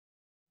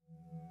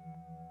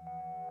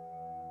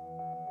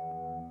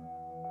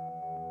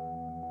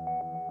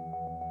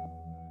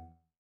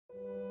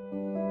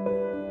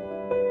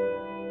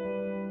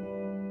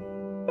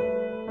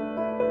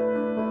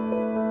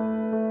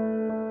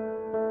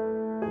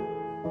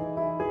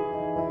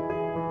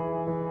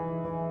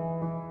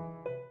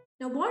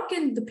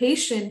can the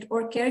patient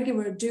or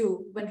caregiver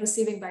do when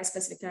receiving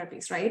bispecific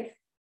therapies, right?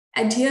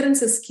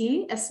 Adherence is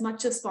key. As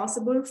much as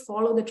possible,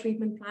 follow the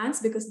treatment plans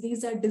because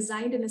these are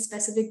designed in a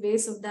specific way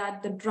so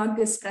that the drug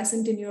is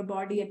present in your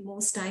body at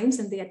most times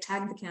and they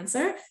attack the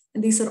cancer.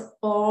 And these are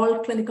all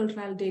clinical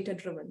trial data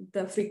driven,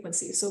 the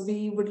frequency. So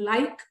we would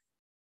like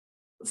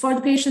for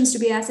the patients to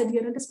be as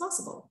adherent as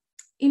possible.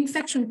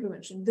 Infection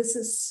prevention. This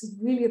is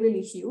really,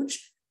 really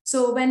huge.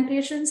 So when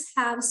patients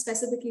have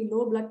specifically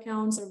low blood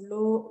counts or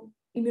low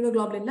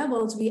immunoglobulin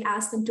levels, we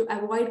ask them to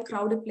avoid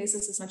crowded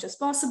places as much as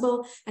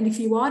possible. And if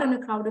you are in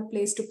a crowded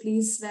place, to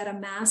please wear a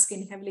mask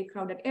in heavily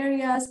crowded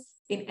areas,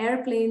 in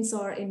airplanes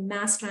or in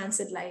mass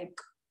transit like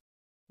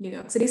New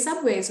York City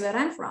subways, where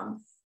I'm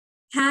from.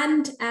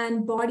 Hand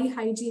and body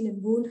hygiene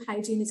and wound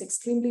hygiene is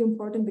extremely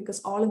important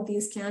because all of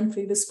these can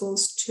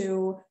predispose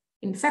to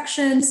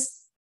infections.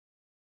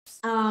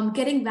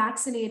 Getting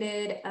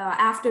vaccinated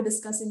after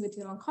discussing with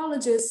your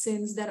oncologist,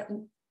 since there,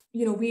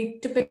 we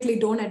typically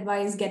don't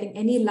advise getting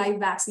any live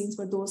vaccines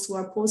for those who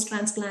are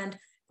post-transplant,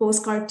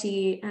 post-CAR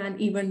T, and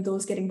even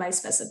those getting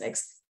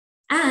bispecifics.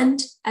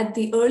 And at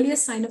the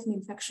earliest sign of an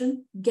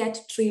infection,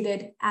 get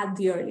treated at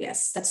the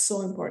earliest. That's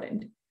so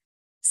important.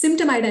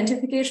 Symptom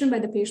identification by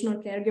the patient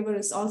or caregiver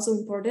is also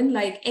important,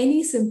 like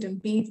any symptom,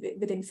 be it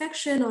with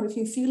infection, or if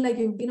you feel like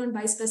you've been on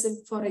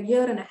bispecific for a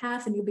year and a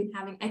half and you've been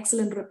having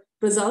excellent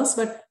results,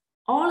 but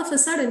all of a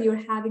sudden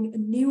you're having a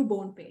new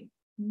bone pain,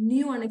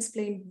 new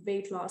unexplained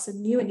weight loss, a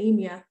new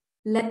anemia,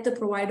 let the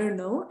provider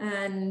know.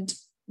 And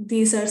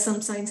these are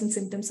some signs and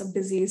symptoms of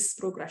disease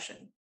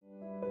progression.